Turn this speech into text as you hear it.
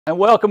And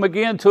welcome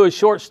again to a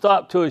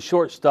Shortstop to a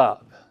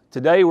Shortstop.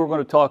 Today we're going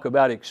to talk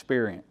about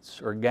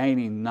experience or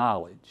gaining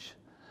knowledge.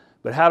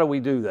 But how do we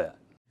do that?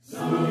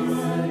 And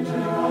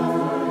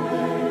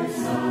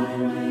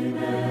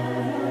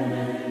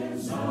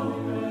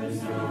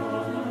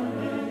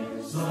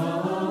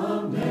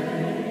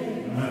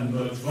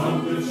the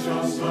trumpet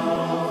shall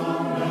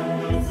sound,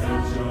 and the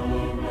dead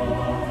shall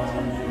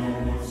arise,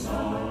 no more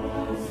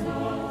sorrows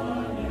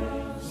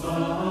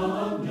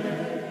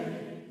someday.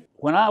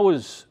 When I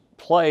was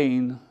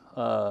playing,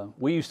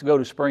 we used to go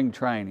to spring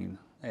training,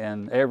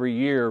 and every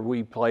year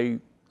we played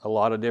a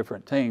lot of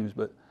different teams,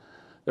 but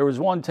there was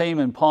one team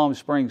in Palm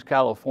Springs,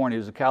 California. It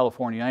was the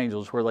California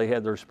Angels, where they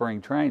had their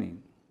spring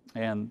training.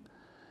 And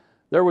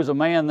there was a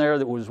man there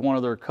that was one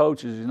of their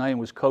coaches. His name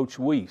was Coach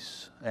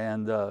Weiss.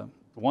 And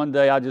one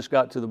day I just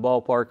got to the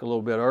ballpark a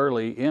little bit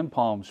early in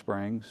Palm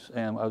Springs,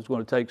 and I was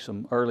going to take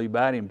some early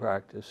batting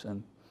practice.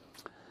 And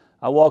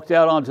I walked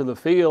out onto the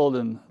field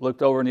and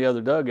looked over in the other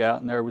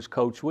dugout, and there was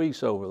Coach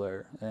Weiss over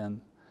there. And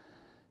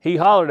he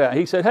hollered out,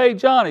 he said, "Hey,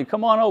 Johnny,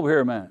 come on over here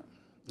a minute."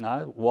 And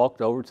I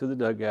walked over to the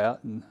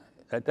dugout, and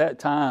at that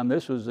time,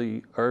 this was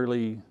the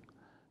early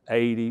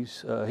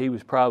 80s. He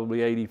was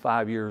probably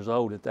 85 years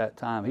old at that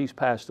time. He's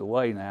passed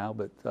away now,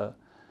 but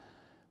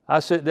I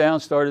sat down,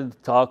 started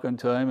talking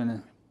to him,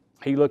 and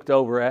he looked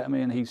over at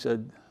me and he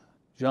said,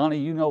 "Johnny,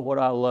 you know what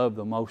I love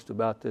the most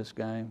about this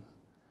game?"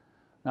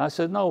 And I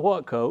said, "No,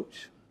 what,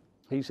 Coach?"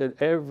 He said,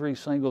 "Every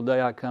single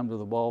day I come to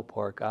the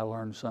ballpark, I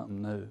learn something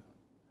new."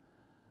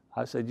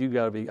 I said,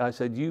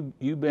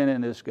 "You've been in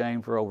this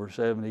game for over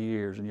 70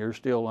 years and you're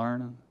still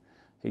learning?"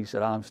 He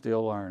said, "I'm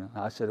still learning."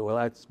 I said, "Well,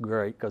 that's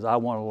great, because I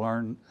want to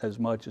learn as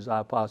much as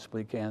I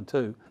possibly can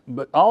too."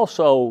 But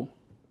also,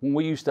 when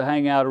we used to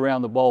hang out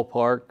around the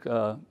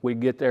ballpark,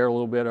 we'd get there a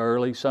little bit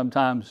early.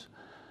 Sometimes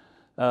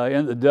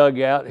in the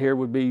dugout here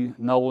would be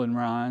Nolan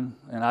Ryan,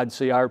 and I'd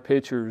see our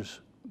pitchers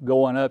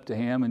going up to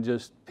him and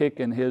just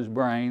picking his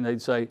brain.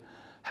 They'd say,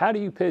 "How do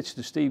you pitch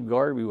to Steve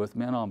Garvey with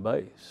men on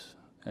base?"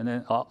 And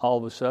then all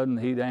of a sudden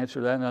he'd answer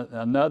that, and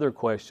another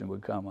question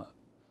would come up.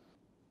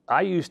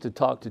 I used to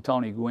talk to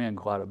Tony Gwynn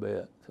quite a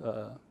bit.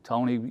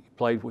 Tony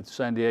played with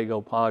San Diego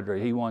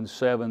Padres. He won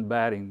 7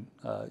 batting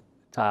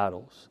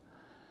titles.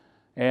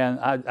 And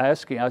I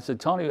asked him, I said,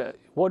 "Tony,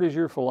 what is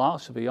your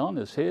philosophy on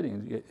this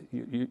hitting?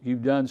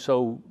 You've done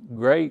so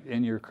great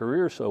in your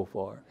career so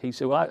far." He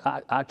said, "Well,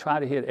 I try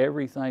to hit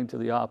everything to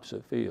the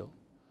opposite field."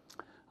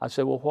 I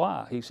said, "Well,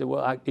 why?" He said,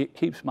 "Well, it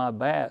keeps my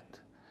bat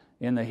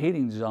in the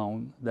hitting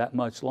zone that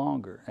much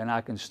longer, and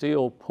I can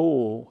still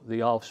pull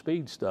the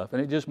off-speed stuff."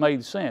 And it just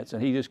made sense,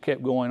 and he just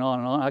kept going on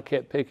and on. I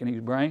kept picking his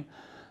brain,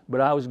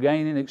 but I was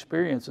gaining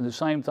experience. And the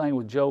same thing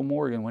with Joe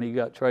Morgan when he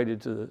got traded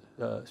to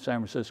the San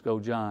Francisco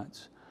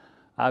Giants.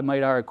 I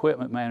made our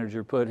equipment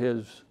manager put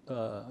his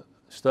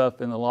stuff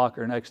in the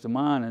locker next to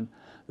mine, and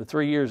the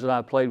 3 years that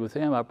I played with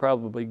him, I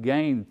probably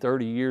gained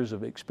 30 years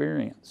of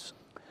experience.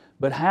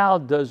 But how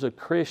does a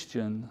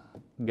Christian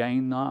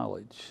gain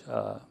knowledge?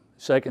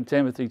 2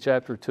 Timothy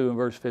chapter 2 and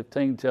verse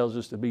 15 tells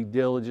us to be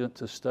diligent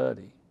to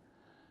study.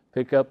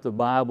 Pick up the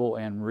Bible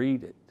and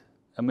read it.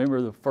 I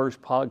remember the first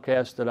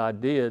podcast that I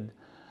did,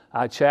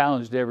 I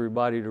challenged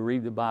everybody to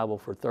read the Bible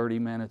for 30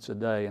 minutes a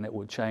day, and it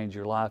would change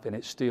your life, and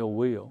it still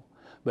will.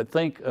 But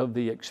think of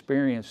the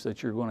experience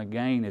that you're going to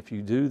gain if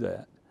you do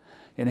that.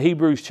 In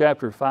Hebrews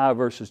chapter 5,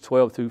 verses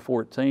 12 through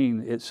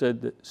 14, it said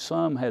that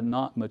some had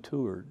not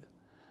matured,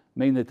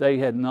 meaning that they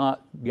had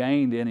not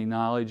gained any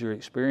knowledge or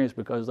experience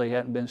because they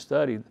hadn't been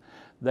studied.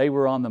 They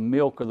were on the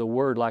milk of the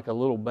Word, like a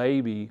little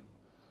baby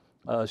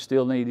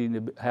still needing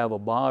to have a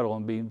bottle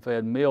and being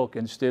fed milk,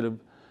 instead of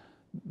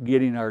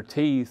getting our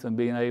teeth and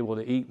being able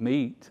to eat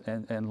meat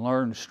and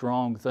learn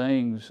strong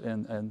things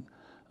and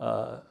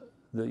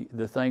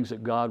the things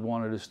that God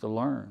wanted us to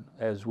learn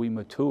as we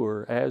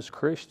mature as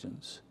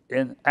Christians.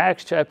 In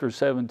Acts chapter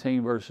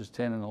 17, verses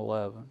 10 and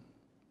 11,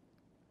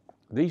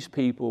 these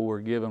people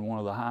were given one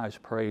of the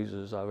highest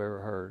praises I've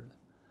ever heard.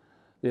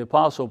 The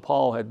Apostle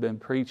Paul had been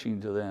preaching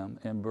to them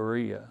in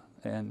Berea,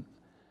 and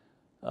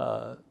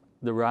the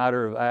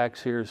writer of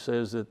Acts here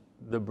says that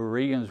the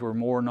Bereans were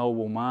more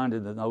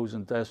noble-minded than those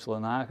in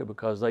Thessalonica,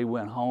 because they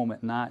went home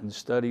at night and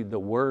studied the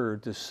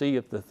Word to see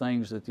if the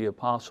things that the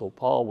Apostle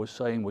Paul was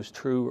saying was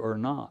true or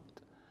not.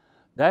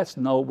 That's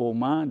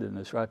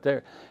noble-mindedness right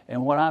there.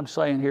 And what I'm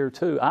saying here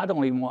too, I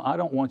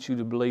don't want you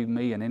to believe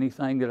me in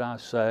anything that I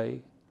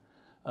say,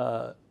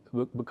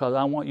 because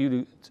I want you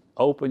to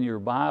open your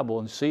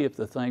Bible and see if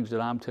the things that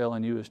I'm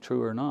telling you is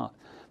true or not.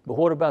 But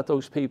what about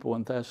those people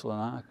in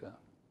Thessalonica?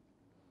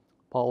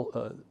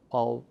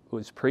 Paul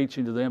was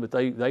preaching to them, but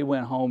they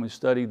went home and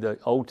studied the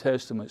Old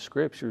Testament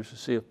scriptures to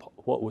see if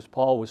what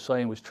Paul was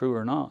saying was true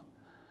or not.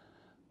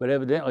 But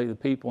evidently the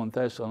people in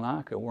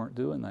Thessalonica weren't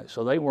doing that.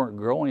 So they weren't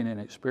growing in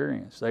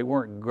experience. They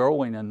weren't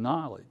growing in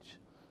knowledge.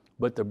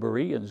 But the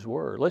Bereans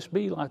were. Let's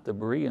be like the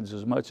Bereans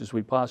as much as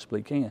we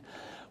possibly can.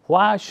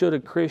 Why should a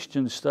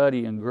Christian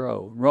study and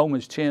grow?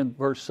 Romans 10,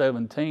 verse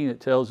 17,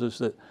 it tells us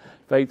that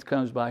faith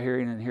comes by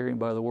hearing, and hearing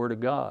by the Word of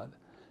God.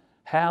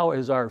 How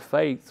is our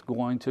faith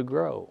going to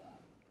grow?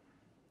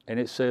 And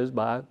it says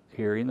by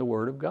hearing the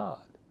Word of God.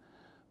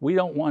 We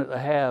do want to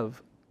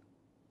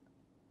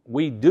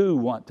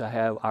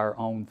have our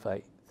own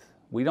faith.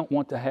 We don't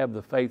want to have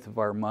the faith of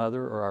our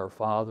mother or our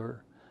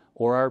father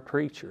or our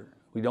preacher.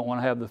 We don't want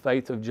to have the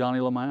faith of Johnnie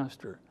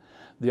LeMaster.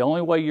 The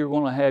only way you're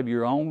going to have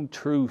your own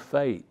true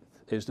faith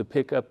is to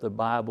pick up the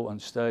Bible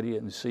and study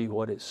it and see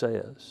what it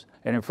says.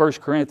 And in 1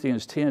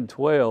 Corinthians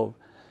 10:12,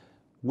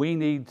 we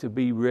need to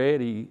be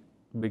ready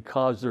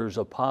because there's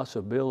a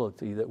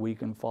possibility that we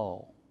can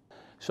fall.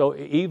 So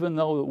even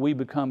though we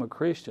become a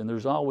Christian,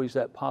 there's always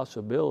that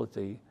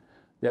possibility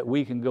that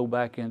we can go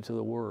back into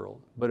the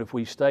world. But if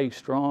we stay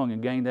strong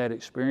and gain that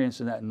experience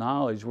and that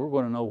knowledge, we're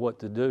going to know what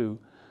to do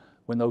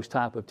when those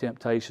type of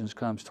temptations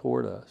comes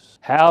toward us.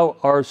 How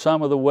are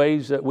some of the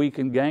ways that we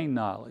can gain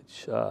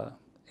knowledge?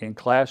 In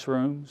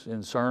classrooms,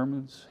 in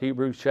sermons.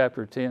 Hebrews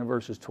chapter 10,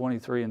 verses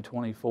 23 and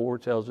 24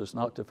 tells us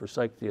not to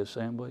forsake the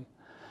assembly.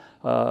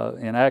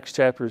 In Acts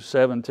chapter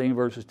 17,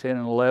 verses 10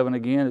 and 11,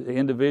 again,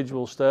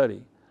 individual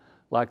study,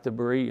 like the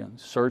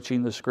Bereans,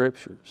 searching the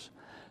Scriptures.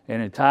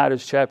 And in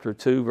Titus chapter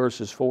 2,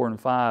 verses 4 and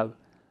 5,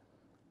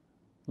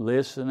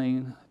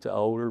 listening to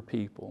older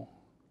people,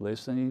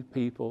 listening to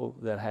people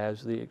that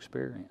has the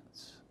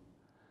experience.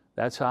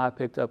 That's how I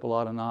picked up a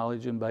lot of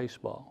knowledge in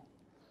baseball.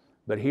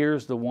 But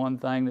here's the one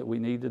thing that we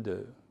need to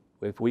do.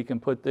 If we can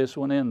put this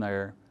one in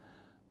there,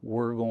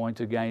 we're going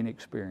to gain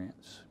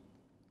experience.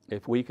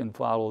 If we can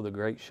follow the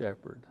great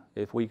shepherd,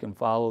 if we can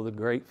follow the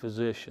great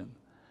physician,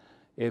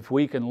 if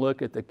we can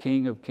look at the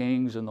King of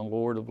Kings and the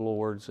Lord of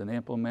Lords and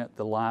implement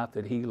the life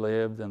that He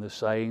lived and the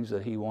sayings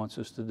that He wants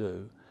us to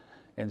do,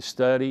 and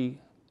study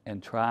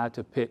and try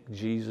to pick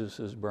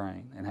Jesus'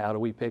 brain. And how do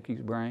we pick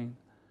His brain?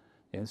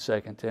 In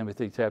 2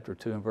 Timothy chapter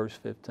 2 and verse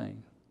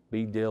 15.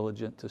 Be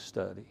diligent to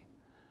study.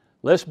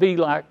 Let's be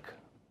like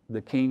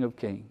the King of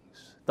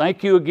Kings.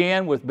 Thank you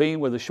again for being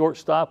with a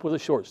Shortstop with a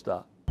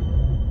Shortstop.